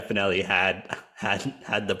definitely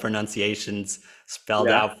had the pronunciations spelled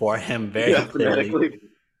Yeah, out for him very yeah, clearly, phonetically.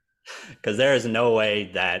 because there is no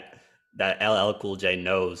way that LL Cool J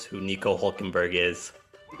knows who Nico Hulkenberg is.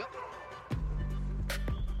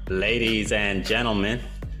 Ladies and gentlemen,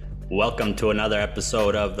 welcome to another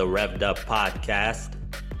episode of the Revved Up Podcast.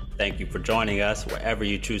 Thank you for joining us wherever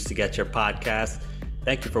you choose to get your podcast.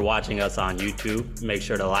 Thank you for watching us on YouTube. Make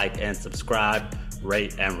sure to like and subscribe,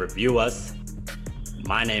 rate and review us.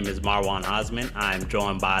 My name is Marwan Osman. I'm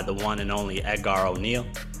joined by the one and only Edgar O'Neill.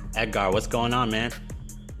 Edgar, what's going on, man?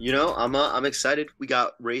 I'm excited. We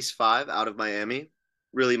got race 5 out of Miami,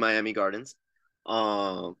 really Miami Gardens.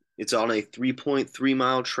 It's on a 3.3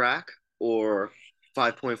 mile track or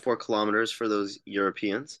 5.4 kilometers for those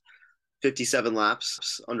Europeans. 57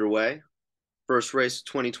 laps underway. First race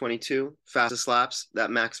 2022, fastest laps.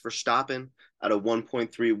 That Max Verstappen at a 1.3,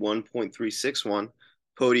 1.361.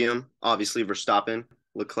 Podium, obviously Verstappen,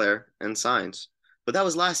 Leclerc, and Sainz. But that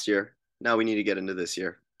was last year. Now we need to get into this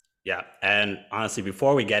year. Yeah, and honestly,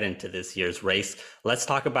 before we get into this year's race, let's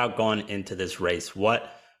talk about going into this race.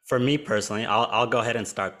 For me personally, I'll go ahead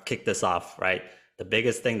and kick this off, right? The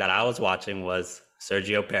biggest thing that I was watching was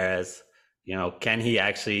Sergio Perez. Can he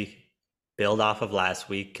actually build off of last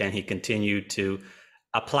week? Can he continue to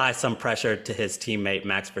apply some pressure to his teammate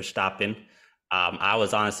Max Verstappen? I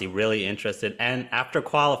was honestly really interested, and after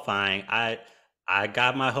qualifying, I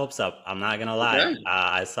got my hopes up. I'm not gonna lie. Okay.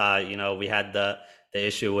 I saw, we had the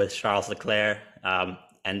issue with Charles Leclerc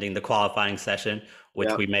ending the qualifying session, which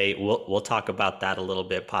Yeah. we'll talk about that a little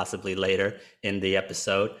bit possibly later in the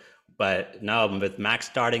episode. But no, with Max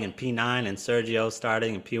starting in P9 and Sergio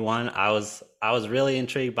starting in P1, I was really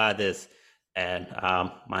intrigued by this, and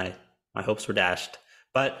my hopes were dashed.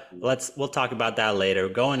 But we'll talk about that later.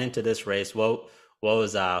 Going into this race, what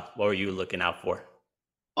were you looking out for?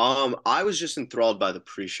 I was just enthralled by the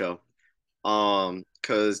pre-show.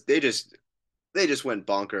 Because they just went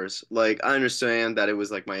bonkers. Like I understand that it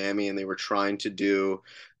was like Miami and they were trying to do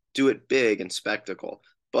it big and spectacle.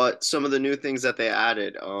 But some of the new things that they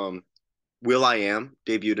added, Will I Am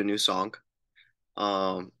debuted a new song.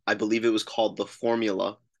 I believe it was called The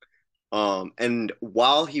Formula. And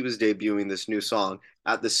while he was debuting this new song,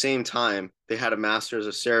 at the same time, they had a Masters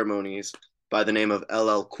of Ceremonies by the name of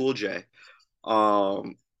LL Cool J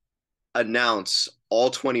um, announce all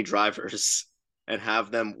 20 drivers and have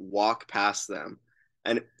them walk past them.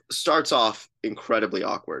 And it starts off incredibly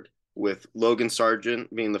awkward with Logan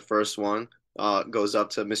Sargent being the first one, goes up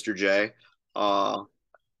to Mr. J, uh,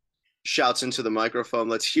 shouts into the microphone,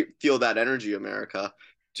 feel that energy, America.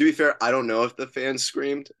 To be fair, I don't know if the fans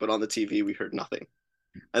screamed, but on the TV, we heard nothing.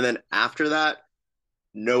 And then after that,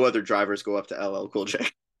 no other drivers go up to LL Cool J,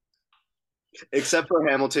 except for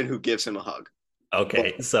Hamilton, who gives him a hug. But,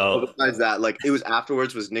 Okay, but so besides that, like it was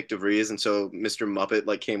afterwards was Nick DeVries, and so Mr. Muppet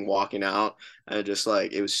like came walking out, and just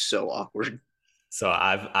like it was so awkward.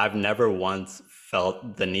 I've never once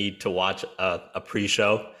felt the need to watch a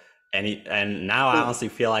pre-show, and now I honestly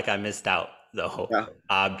feel like I missed out though. Yeah.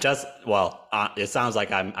 It sounds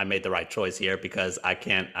like I made the right choice here because I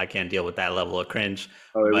can't deal with that level of cringe.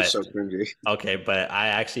 Oh, it was But so cringy. okay, but I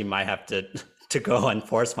actually might have to to go and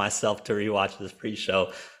force myself to rewatch this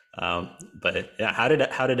pre-show. But yeah, how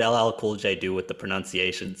did LL Cool J do with the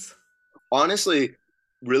pronunciations? Honestly,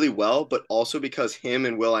 really well, but also because him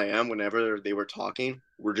and Will I Am, whenever they were talking,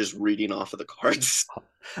 were just reading off of the cards.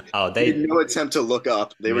 Oh, They did no attempt to look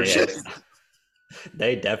up. They were yeah, just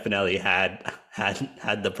they definitely had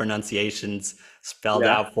the pronunciations spelled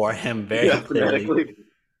yeah, out for him very yeah, clearly, phonetically.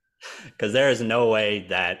 because there is no way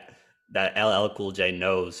that LL Cool J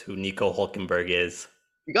knows who Nico Hulkenberg is.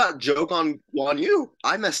 You got joke on you.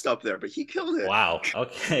 I messed up there, but he killed it. Wow.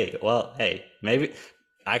 Okay. Well, hey, maybe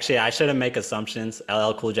actually I shouldn't make assumptions.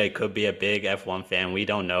 LL Cool J could be a big F1 fan. We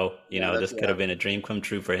don't know. Yeah, that's This could yeah. have been a dream come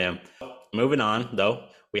true for him. Moving on, though,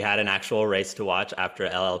 we had an actual race to watch after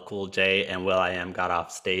LL Cool J and will.i.am got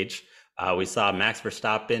off stage. We saw Max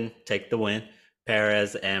Verstappen take the win,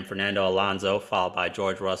 Perez and Fernando Alonso, followed by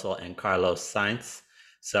George Russell and Carlos Sainz.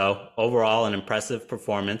 So overall, an impressive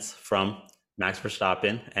performance from Max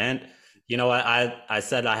Verstappen. And you know what? I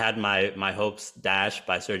said I had my hopes dashed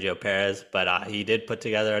by Sergio Perez, but he did put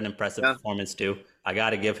together an impressive Yeah. performance too. I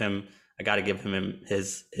got to give him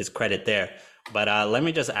his credit there. But let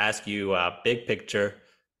me just ask you, big picture,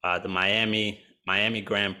 the Miami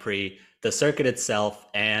Grand Prix, the circuit itself,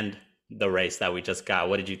 and the race that we just got.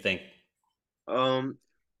 What did you think? Um,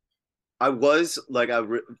 I was like,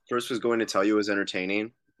 first was going to tell you it was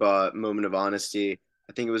entertaining, but moment of honesty,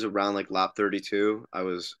 I think it was around like lap 32. I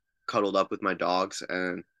was cuddled up with my dogs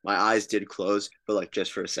and my eyes did close, but like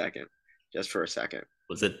just for a second. just for a second.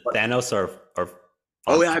 Was it But, Thanos or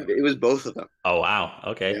oh yeah, Fonzie? it was both of them. Oh wow. Yeah,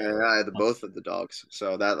 Okay. yeah, I had the both of the dogs.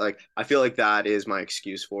 So that like I feel like that is my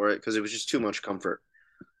excuse for it because it was just too much comfort.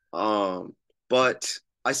 But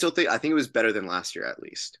I think it was better than last year at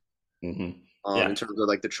least. Hmm. Yeah. In terms of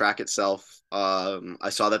like the track itself, I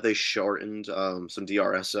saw that they shortened some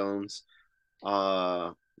DRS zones.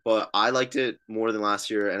 Uh, but I liked it more than last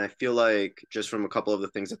year, and I feel like just from a couple of the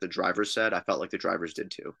things that the drivers said, I felt like the drivers did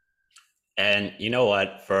too. And you know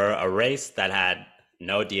what? For a race that had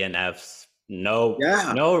no DNFs,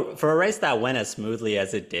 Yeah. for a race that went as smoothly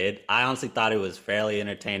as it did, I honestly thought it was fairly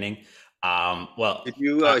entertaining. Did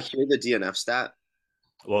you Uh, hear the DNF stat?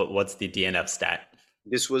 what's the DNF stat?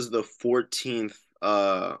 This was the 14th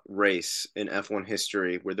race in F1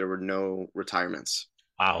 history where there were no retirements.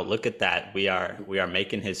 Wow, look at that. We are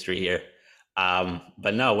making history here.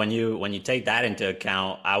 But no, when you take that into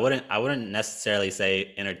account, I wouldn't necessarily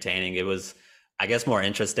say entertaining. It was, I guess, more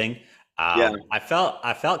interesting. Yeah. I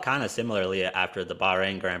felt kind of similarly after the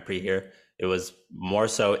Bahrain Grand Prix here. It was more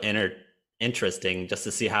so interesting just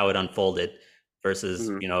to see how it unfolded versus,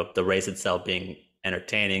 Mhm. the race itself being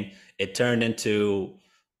entertaining. It turned into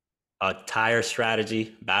a tire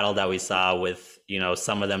strategy battle that we saw with,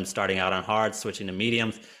 some of them starting out on hards, switching to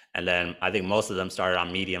mediums, and then I think most of them started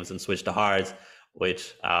on mediums and switched to hards,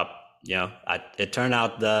 which it turned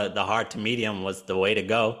out the hard to medium was the way to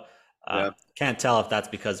go. Yeah. Can't tell if that's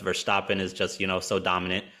because Verstappen is just, so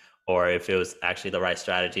dominant, or if it was actually the right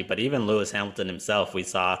strategy. But even Lewis Hamilton himself, we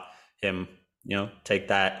saw him, take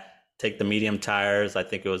the medium tires. I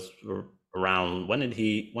think it was around, when did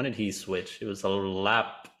he switch? It was a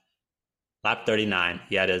lap 39.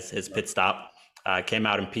 He had his pit stop, came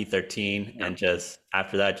out in P13, Yeah. and just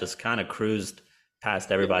after that, just kind of cruised past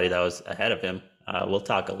Yeah. everybody that was ahead of him. We'll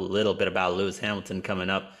talk a little bit about Lewis Hamilton coming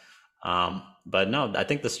up. But no, I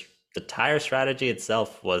think the tire strategy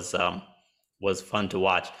itself was fun to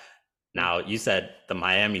watch. Now, you said the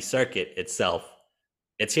Miami circuit itself,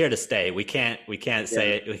 it's here to stay. We can't Yeah.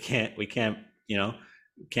 say it. We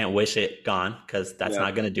can't wish it gone, because that's Yeah.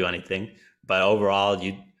 not going to do anything. But overall,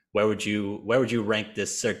 where would you rank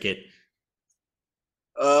this circuit?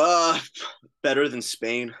 Uh, better than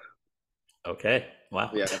Spain. Okay,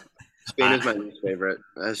 wow. Yeah. Spain is I, my least favorite.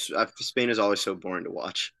 Spain is always so boring to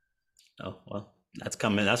watch. oh well, that's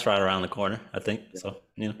coming. That's right around the corner, I think. Yeah. So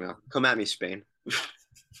Yeah. Come at me, Spain.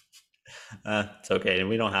 it's okay. And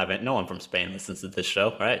we don't have it. No one from Spain listens to this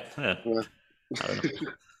show, right? Yeah, Yeah. I don't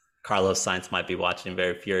know. Carlos Sainz might be watching,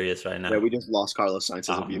 very furious right Yeah, now. we just lost Carlos Sainz as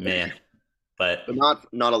a Oh viewer. man, but But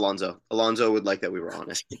not Alonso. Alonso would like that we were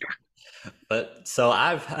honest.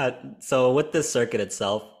 so with this circuit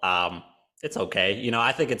itself, it's okay.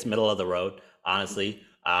 I think it's middle of the road, honestly.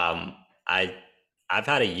 I I've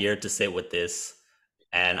had a year to sit with this,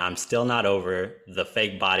 and I'm still not over the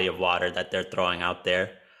fake body of water that they're throwing out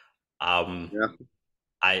there. Um, Yeah.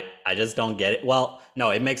 I just don't get it. Well,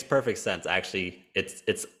 no, it makes perfect sense actually.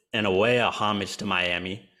 It's in a way a homage to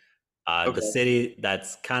Miami, the Okay. city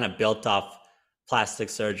that's kind of built off plastic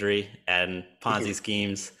surgery and Ponzi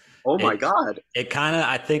schemes. Oh my It God. it kind of,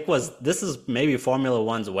 I think, this is maybe Formula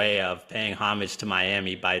One's way of paying homage to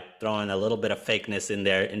Miami by throwing a little bit of fakeness in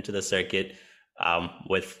there into the circuit,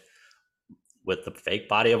 with the fake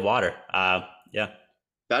body of water. Yeah,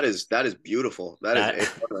 That is beautiful. That is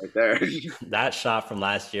that A1 right there. that shot from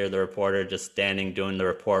last year, the reporter just standing doing the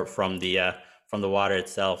report from the water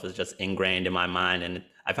itself, is just ingrained in my mind, and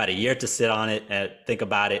I've had a year to sit on it and think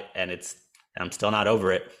about it, and I'm still not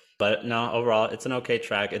over it. But no, overall, it's an okay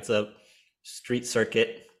track. It's a street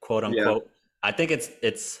circuit, quote Yeah. unquote. I think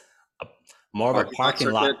it's a, more of a Parking lot parking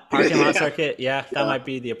circuit. lot parking lot Yeah. circuit. Yeah, that Yeah. might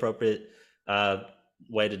be the appropriate uh,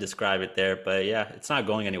 way to describe it there. But yeah, it's not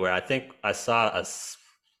going anywhere. I think I saw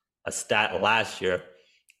a stat last year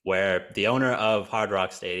where the owner of Hard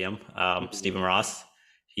Rock Stadium, Stephen Ross,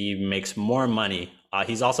 he makes more money.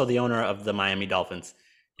 He's also the owner of the Miami Dolphins.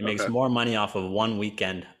 He makes Okay. more money off of one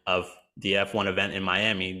weekend of the F1 event in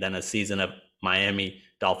Miami than a season of Miami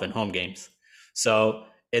Dolphin home games. So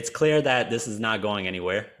it's clear that this is not going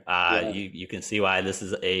anywhere. Yeah. You can see why this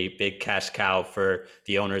is a big cash cow for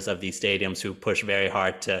the owners of these stadiums, who push very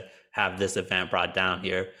hard to have this event brought down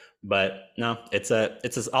here. But no, it's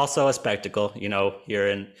also a spectacle, here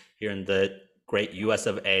in the great US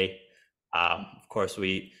of A. Of course,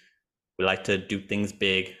 we like to do things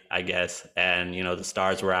big, I guess, and the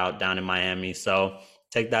stars were out down in Miami, so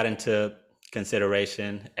take that into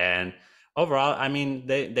consideration. And overall, I mean,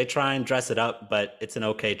 they try and dress it up, but it's an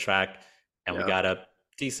okay track, and we Yeah. got a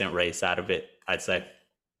decent race out of it, I'd say.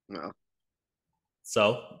 No.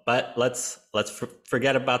 But let's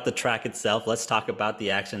forget about the track itself. Let's talk about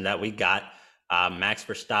the action that we got. Max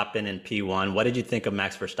Verstappen in P1. What did you think of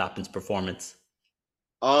Max Verstappen's performance?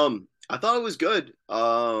 I thought it was good.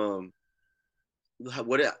 What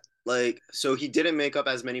it like? So he didn't make up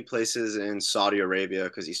as many places in Saudi Arabia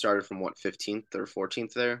because he started from what 15th or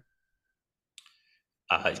 14th there.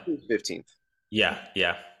 Uh, 15th. yeah.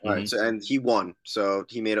 All right. Hmm. So and he won. So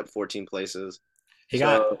he made up 14 places. He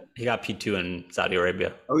got So he got P2 in Saudi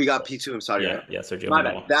Arabia. oh, he got P2 in Saudi Arabia. Yeah, Sergio My Mono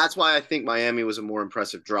bad. won. That's why I think Miami was a more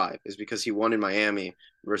impressive drive, is because he won in Miami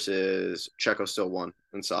versus Checo still won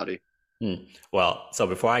in Saudi. Hmm. Well, so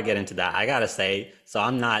before I get into that, I gotta say, so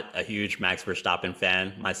I'm not a huge Max Verstappen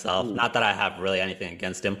fan myself. Hmm. Not that I have really anything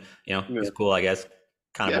against him. Yeah. He's cool, I guess.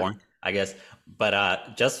 Kind of Yeah. boring, I guess.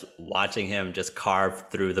 But just watching him just carve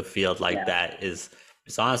through the field like Yeah. that is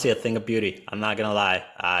it's honestly a thing of beauty. I'm not gonna lie.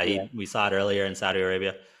 Yeah. We saw it earlier in Saudi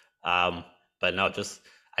Arabia. Um, but no, just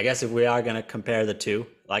I guess if we are gonna compare the two,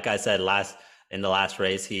 like I said in the last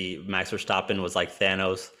race, Max Verstappen was like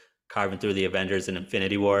Thanos carving through the Avengers in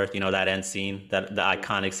Infinity War. You know that end scene, that the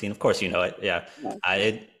iconic scene. Of course, you know it. Yeah,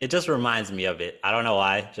 it just reminds me of it. I don't know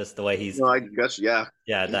why. Just the way he's No, I guess yeah.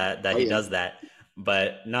 yeah that he Yeah. does that.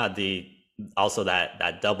 But not the also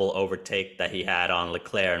that double overtake that he had on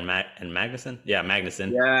Leclerc and Magnussen. Yeah,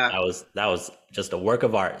 Magnussen. Yeah. That was just a work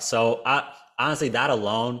of art. So honestly, that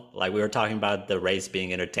alone, like we were talking about the race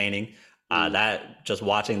being entertaining. Mm. That just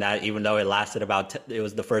watching that, even though it lasted it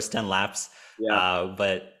was the first 10 laps. Yeah.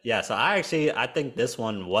 But yeah, so I think this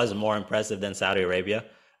one was more impressive than Saudi Arabia.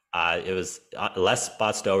 It was less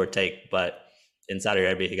spots to overtake, but in Saudi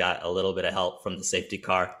Arabia, he got a little bit of help from the safety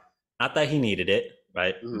car. Not that he needed it,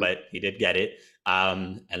 right? Mhm. But he did get it.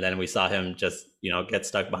 And then we saw him just, get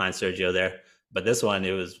stuck behind Sergio there. But this one,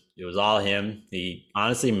 it was all him. He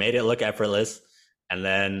honestly made it look effortless. And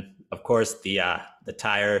then, of course, the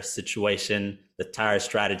tire situation, the tire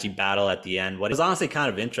strategy battle at the end. What was honestly kind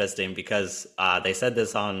of interesting because they said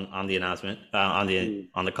this on the announcement on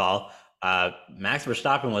the call. Max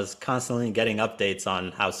Verstappen was constantly getting updates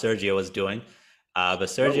on how Sergio was doing, but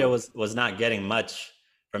Sergio was not getting much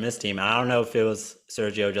from his team. And I don't know if it was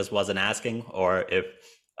Sergio just wasn't asking or if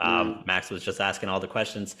Max was just asking all the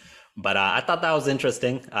questions. But I thought that was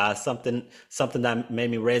interesting. Something that made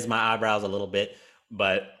me raise my eyebrows a little bit.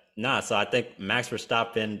 But no, so I think Max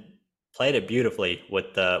Verstappen played it beautifully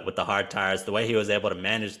with the hard tires. The way he was able to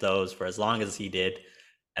manage those for as long as he did,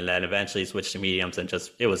 and then eventually switched to mediums and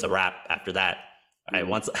just it was a wrap after that. Right.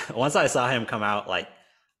 Once I saw him come out like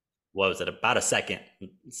what was it, about a second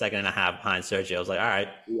and a half behind Sergio, I was like, all right,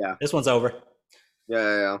 Yeah. this one's over.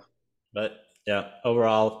 Yeah. But yeah,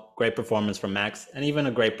 overall, great performance from Max and even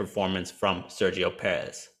a great performance from Sergio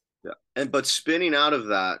Perez. Yeah. But spinning out of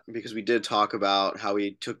that, because we did talk about how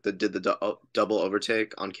he did the double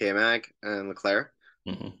overtake on K-Mag and Leclerc.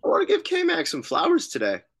 Mm-hmm. I want to give K-Mag some flowers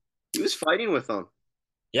today. He was fighting with them.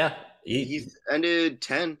 Yeah. He ended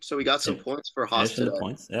 10, so we got some points for Haas today. The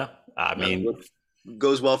points. Yeah. I mean,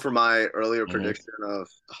 goes well for my earlier Mhm. prediction of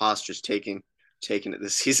Haas just taking it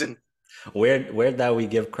this season. Weird that we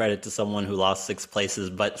give credit to someone who lost 6 places,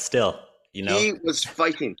 but still, He was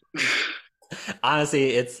fighting.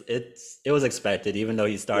 Honestly, it was expected. Even though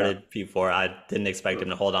he started P4, I didn't expect him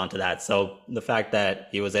to hold on to that. So the fact that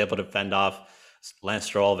he was able to fend off Lance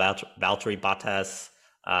Stroll, Valtteri Bottas,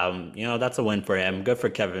 that's a win for him. Good for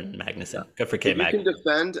Kevin Magnussen. Good for K Mag. If you can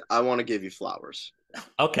defend, I want to give you flowers.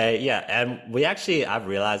 Okay, yeah, and I've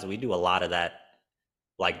realized we do a lot of that,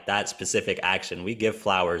 like that specific action. We give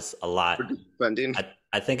flowers a lot. For defending.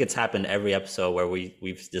 I think it's happened every episode where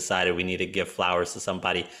we've decided we need to give flowers to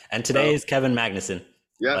somebody. And today is Kevin Magnussen.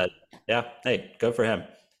 Yeah. But yeah, hey, good for him.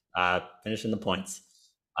 Finishing the points.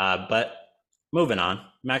 But moving on,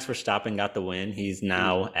 Max Verstappen got the win. He's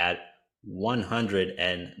now at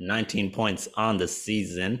 119 points on the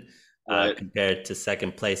season, compared to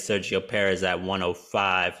second place Sergio Perez at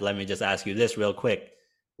 105. Let me just ask you this real quick.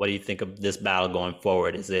 What do you think of this battle going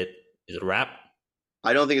forward? Is it a wrap?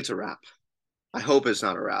 I don't think it's a wrap. I hope it's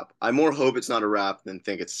not a wrap. I more hope it's not a wrap than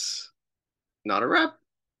think it's not a wrap.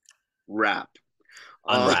 Wrap.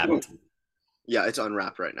 Unwrapped. Yeah, it's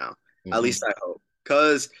unwrapped right now. Mm-hmm. At least I hope.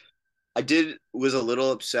 Because was a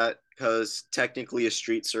little upset because technically a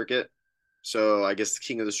street circuit. So I guess the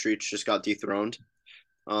king of the streets just got dethroned.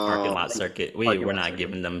 Parking lot circuit. We're not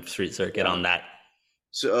giving them street circuit on that.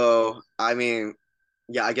 So, I mean,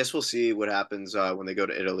 yeah, I guess we'll see what happens when they go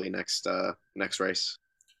to Italy next race.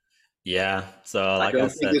 Yeah. So like I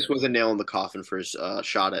think this was a nail in the coffin for his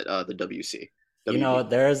shot at the WC.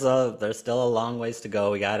 There's still a long ways to go.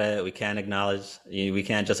 We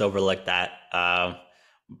can't just overlook that.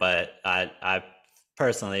 But I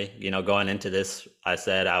personally, going into this, I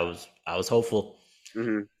said I was hopeful,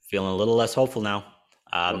 Hmm. feeling a little less hopeful now.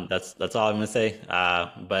 Well, That's all I'm gonna say.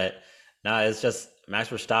 But no, it's just Max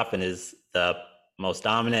Verstappen is the most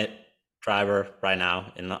dominant driver right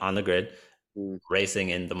now on the grid, mm, racing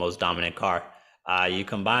in the most dominant car. You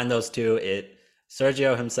combine those two,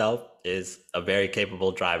 Sergio himself is a very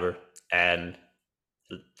capable driver, and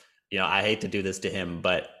I hate to do this to him,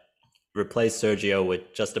 but replace Sergio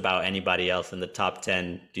with just about anybody else in the top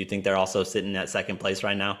 10. Do you think they're also sitting at second place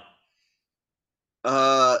right now?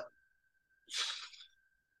 uh,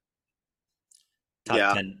 Top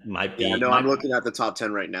yeah, 10 might yeah. be, No, I'm might, looking at the top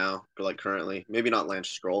 10 right now, like currently. Maybe not Lance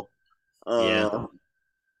Stroll. yeah,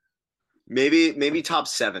 Maybe top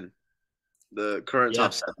seven. The current yeah.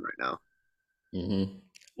 top seven right now. hmm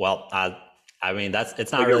Well, I mean,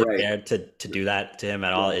 it's But not you're really right. fair to do that to him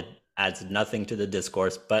at all. Yeah. It adds nothing to the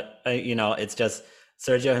discourse, but it's just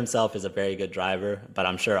Sergio himself is a very good driver, but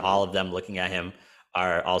I'm sure all of them looking at him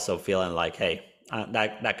are also feeling like, hey,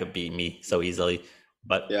 that could be me so easily,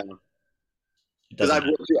 but Yeah. it Because doesn't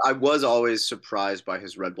matter. I was always surprised by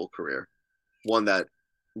his Red Bull career. One, that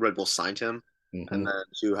Red Bull signed him, and hmm then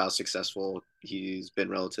two, how successful he's been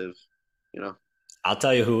relative, you know. I'll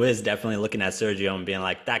tell you who is definitely looking at Sergio and being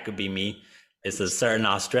like, that could be me. It's a certain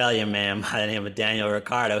Australian man by the name of Daniel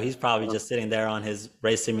Ricciardo. He's probably Uh, just sitting there on his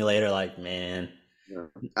race simulator, like, man, yeah.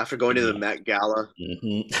 After going to you the know. Met Gala,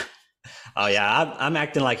 hmm Oh yeah, I'm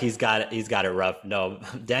acting like he's got it rough. No,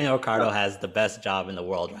 Daniel Ricciardo no, has the best job in the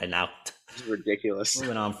world right now. this is ridiculous.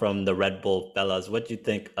 Moving on from the Red Bull fellas, what do you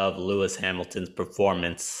think of Lewis Hamilton's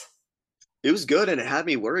performance? It was good, and it had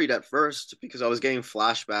me worried at first because I was getting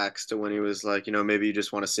flashbacks to when he was like, maybe you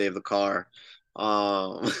just want to save the car.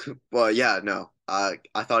 Um, but yeah, no, I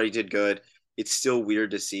thought he did good. It's still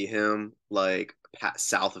weird to see him like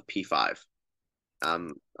south of P5.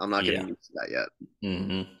 I'm not Yeah. getting used to that yet.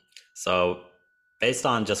 hmm So, based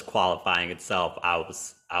on just qualifying itself, I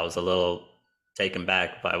was a little taken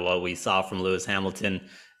back by what we saw from Lewis Hamilton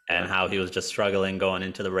and Yeah, how he was just struggling going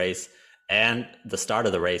into the race and the start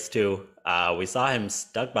of the race too. We saw him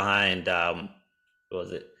stuck behind. What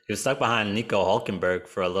was it? He was stuck behind Nico Hulkenberg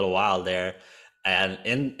for a little while there, and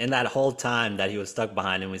in that whole time that he was stuck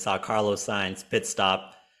behind him, we saw Carlos Sainz pit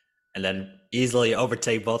stop and then easily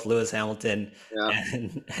overtake both Lewis Hamilton yeah,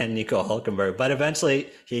 and Nico Hulkenberg. But eventually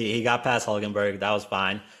he got past Hulkenberg. That was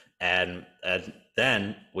fine. And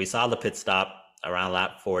then we saw the pit stop around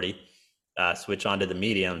lap 40, switch onto the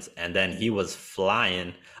mediums, and then he was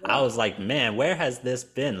flying. I yeah, was like, man, where has this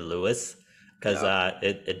been, Lewis? Because yeah.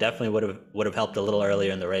 it definitely would have helped a little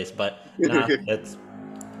earlier in the race. But nah, it's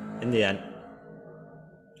in the end.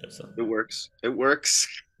 So. It works. It works.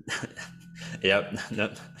 Yep. No.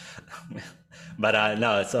 But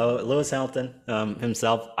no, so Lewis Hamilton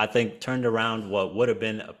himself, I think, turned around what would have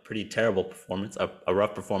been a pretty terrible performance, a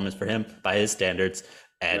rough performance for him by his standards,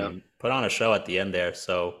 Yeah. and put on a show at the end there.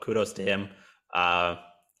 So kudos to him. Uh,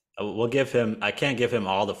 we'll give him. I can't give him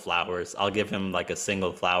all the flowers. I'll give him like a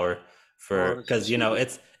single flower Oh, for that's so because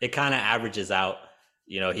sweet. it kind of averages out.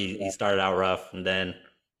 He Yeah. started out rough and then,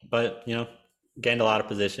 but gained a lot of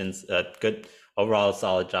positions. Good overall,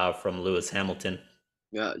 solid job from Lewis Hamilton.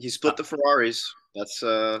 Yeah. He Uh, split the Ferraris. That's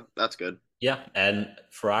good. yeah, and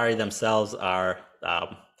Ferrari themselves are.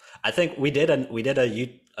 I think we did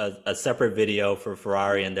a separate video for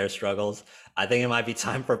Ferrari and their struggles. I think it might be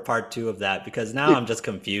time for part two of that because now I'm just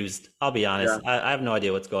confused. I'll be Yeah. honest. I have no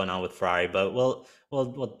idea what's going on with Ferrari, but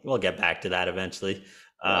we'll get back to that eventually.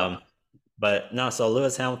 Yeah. Um, but no, so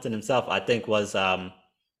Lewis Hamilton himself, I think, was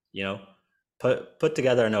you know, put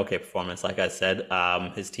together an okay performance. Like I said,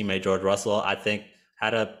 his teammate George Russell, I think,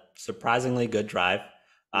 had a surprisingly good drive.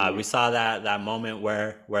 Mhm. We saw that moment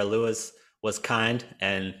where Lewis was kind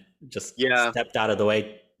and just Yeah. stepped out of the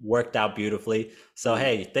way, worked out beautifully. So Mhm.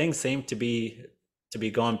 hey, things seem to be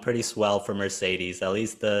going pretty swell for Mercedes. At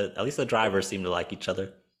least the drivers seem to like each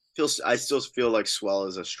other. I still feel like swell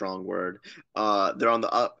is a strong word. They're on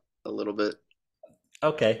the up a little bit.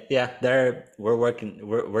 Okay, yeah,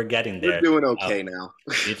 we're getting They're there. doing Uh, okay now.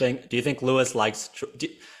 do you think Lewis likes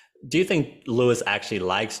do you think Lewis actually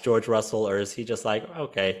likes George Russell, or is he just like,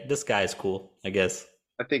 okay, this guy is cool, I guess?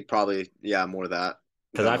 I think probably, yeah, more that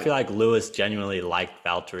Because than I like, feel like Lewis genuinely liked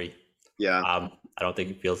Valtteri. yeah. I don't think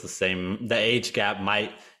he feels the same. The age gap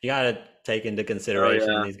might, you got to take into Oh consideration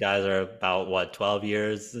yeah. these guys are about what, 12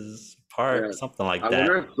 years Yeah. apart, something like I that.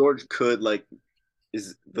 wonder if George could like,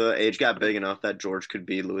 is the age gap big enough that George could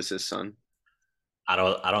be Lewis's son? I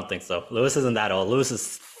don't think so. Lewis isn't that old. Lewis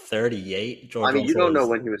is 38. I George mean, you Russell don't know is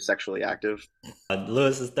when he was sexually active.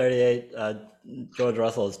 Lewis is 38. George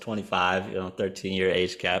Russell is 25. 13-year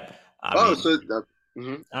age gap. I Oh, mean, so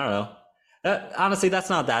Hmm. I don't know. Honestly, that's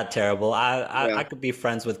not that terrible. I Yeah. could be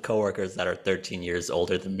friends with coworkers that are 13 years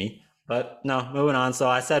older than me. But no, moving on. So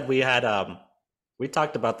I said we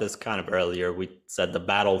talked about this kind of earlier. We said the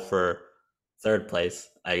battle for third place,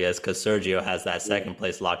 I guess, because Sergio has that Yeah. second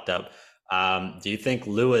place locked up. Do you think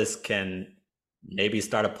Lewis can maybe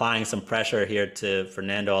start applying some pressure here to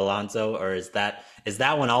Fernando Alonso, or is that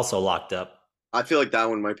one also locked up? I feel like that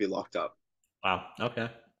one might be locked up. Wow. Okay.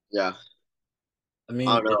 Yeah. I I mean,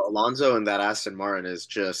 don't know. Alonso and that Aston Martin is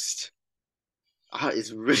just,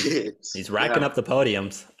 it's really, he's yeah, racking up the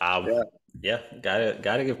podiums. yeah. Yeah,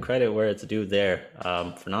 gotta give credit where it's due there.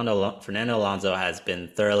 Fernando Alonso has been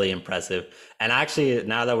thoroughly impressive, and actually,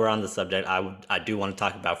 now that we're on the subject, I do want to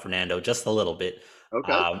talk about Fernando just a little bit,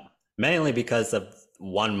 Okay. um, mainly because of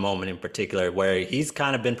one moment in particular where he's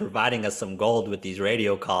kind of been providing us some gold with these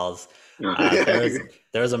radio calls.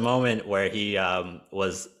 There was a moment where he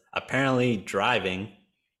was apparently driving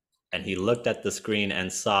and he looked at one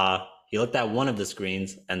of the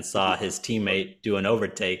screens and saw his teammate do an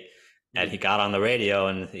overtake, and he got on the radio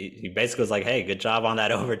and he basically was like, hey, good job on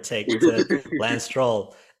that overtake to Lance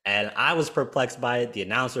Stroll. And I was perplexed by it, the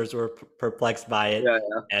announcers were perplexed by it, Yeah,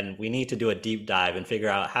 and we need to do a deep dive and figure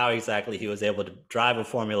out how exactly he was able to drive a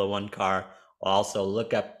Formula One car while also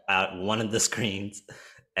look up at one of the screens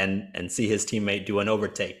and see his teammate do an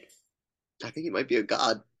overtake. I think he might be a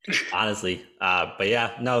god. Honestly. But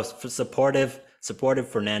yeah, no, supportive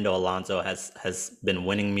Fernando Alonso has been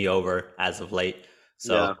winning me over as of late. Yeah.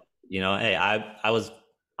 So, hey, I was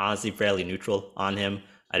honestly fairly neutral on him.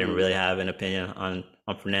 I didn't Mhm. really have an opinion on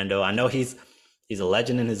Fernando. I know he's a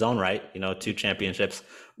legend in his own right, 2 championships,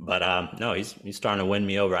 but no, he's starting to win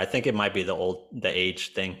me over. I think it might be the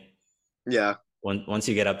age thing. Yeah. Once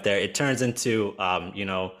you get up there, it turns into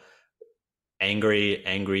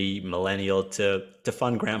angry millennial to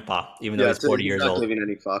fun grandpa, even though Yeah. he's So 40 he's years not old. giving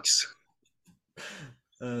any fucks.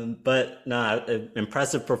 But nah,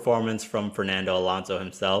 impressive performance from Fernando Alonso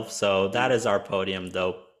himself. So that is our podium,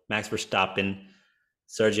 though. Max Verstappen,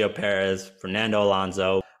 Sergio Perez, Fernando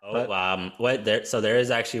Alonso. But so there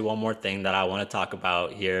is actually one more thing that I want to talk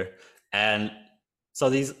about here, and so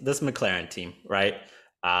this McLaren team, right?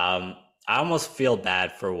 I almost feel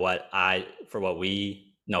bad for what I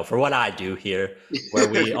do here, where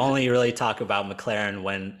we only really talk about McLaren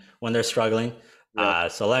when they're struggling. Yeah.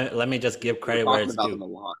 So let me just give We're credit where talking it's about due. them a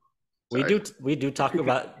lot. We Sorry. do talk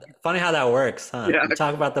about funny how that works, huh? Yeah. We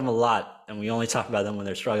talk about them a lot and we only talk about them when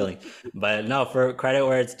they're struggling. But no, for credit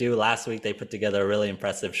where it's due, last week they put together a really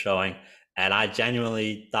impressive showing and I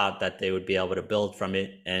genuinely thought that they would be able to build from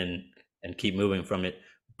it and keep moving from it.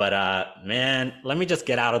 But man, let me just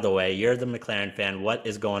get out of the way. You're the McLaren fan. What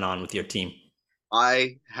is going on with your team?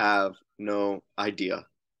 I have no idea.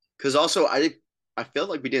 Because also, I felt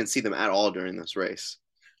like we didn't see them at all during this race.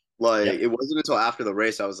 Like Yep. it wasn't until after the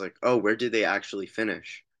race I was like, oh, where did they actually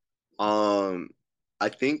finish? Um, I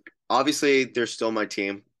think obviously they're still my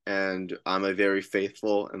team, and I'm a very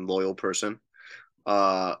faithful and loyal person.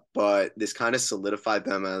 But this kind of solidified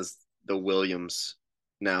them as the Williams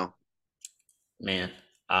now. Man,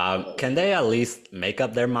 can they at least make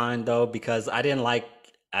up their mind though? Because I didn't like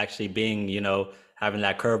actually being, having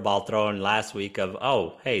that curveball thrown last week of,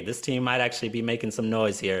 oh, hey, this team might actually be making some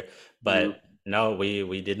noise here. Mhm. But no,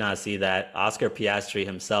 we did not see that. Oscar Piastri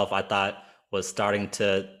himself, I thought, was starting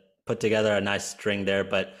to put together a nice string there,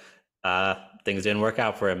 but things didn't work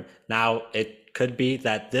out for him. Now it could be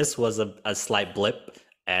that this was a slight blip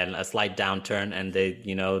and a slight downturn, and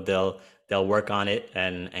they'll work on it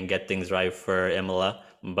and get things right for Imola.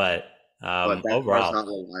 But But that car's overall, not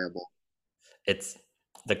reliable. it's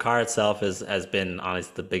the car itself has been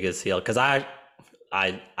honestly the biggest heel because I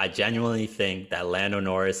genuinely think that Lando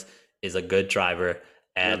Norris is a good driver Yep.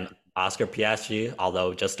 and Oscar Piastri,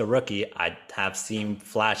 although just a rookie, I have seen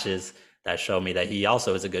flashes that show me that he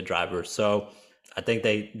also is a good driver. So I think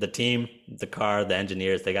the team, the car, the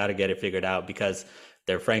engineers, they got to get it figured out because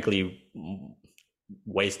they're frankly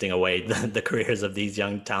wasting away the careers of these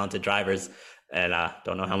young talented drivers, and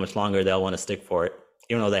don't know how much longer they'll want to stick for it,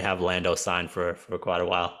 even though they have Lando signed for quite a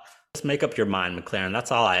while. Just make up your mind, McLaren.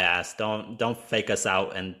 That's all I ask. Don't fake us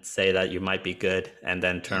out and say that you might be good and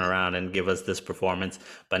then turn around and give us this performance.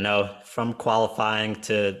 But no, from qualifying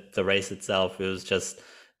to the race itself, it was just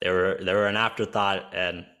they were an afterthought.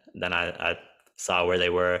 And then I saw where they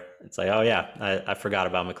were. It's like, oh yeah, I forgot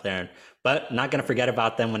about McLaren, but not gonna forget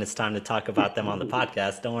about them when it's time to talk about them on the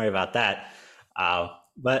podcast. Don't worry about that.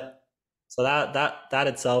 But so that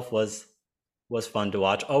itself was fun to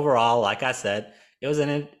watch. Overall, like I said, it was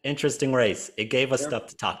an interesting race. It gave us Yeah. stuff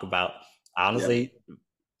to talk about. Yeah. Honestly,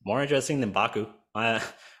 more interesting than Baku.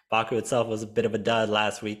 Baku itself was a bit of a dud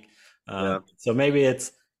last week. Yeah. So maybe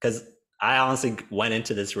it's because I honestly went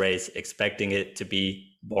into this race expecting it to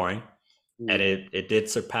be boring, and Hmm. it did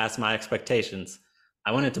surpass my expectations.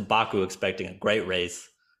 I went into Baku expecting a great race,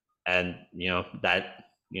 and that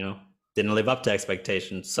didn't live up to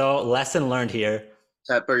expectations. So lesson learned here: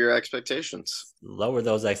 Temper your expectations. lower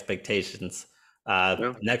those expectations.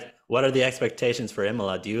 Yeah. Next, what are the expectations for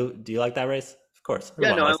Imola? Do you like that race? Of course, Yeah,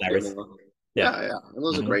 everyone no, I likes like that it. race. Yeah. Yeah, yeah. It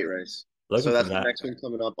was a hmm great race. Looking So for that's the that. next one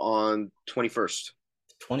coming up on 21st.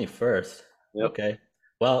 21st. Yep. Okay.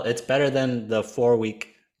 Well, it's better than the 4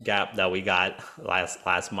 week gap that we got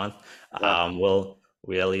last month. Yeah.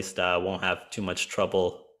 We at least won't have too much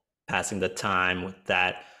trouble passing the time with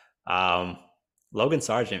that. Um, Logan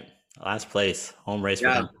Sargent, last place, home race for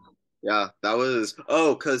Yeah. him. Yeah. That was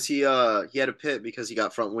because he had a pit because he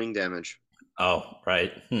got front wing damage. Oh,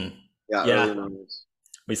 right. Yeah, early Yeah, in the race.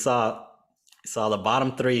 we saw the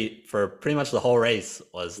bottom three for pretty much the whole race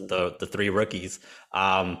was the three rookies.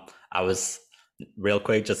 I was real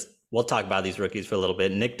quick, just we'll talk about these rookies for a little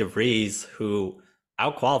bit. Nick DeVries, who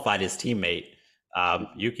outqualified his teammate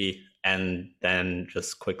Yuki, and then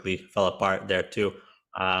just quickly fell apart there too.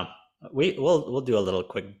 Um, we'll do a little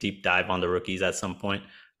quick deep dive on the rookies at some point.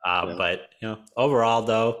 Yeah. But overall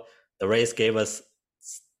though, the race gave us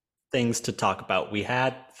things to talk about. We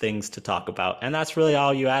had things to talk about, and that's really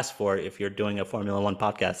all you ask for if you're doing a Formula One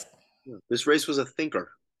podcast. Yeah. This race was a thinker.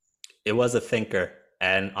 It was a thinker.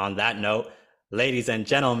 And on that note, ladies and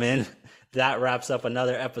gentlemen, that wraps up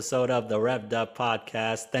another episode of the Revved Up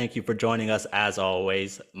Podcast. Thank you for joining us as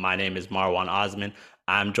always. My name is Marwan Osman.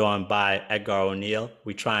 I'm joined by Edgar O'Neill.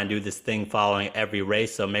 We try and do this thing following every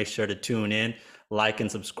race, so make sure to tune in, like and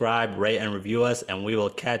subscribe, rate and review us, and we will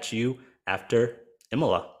catch you after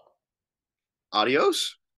Imola. Adios.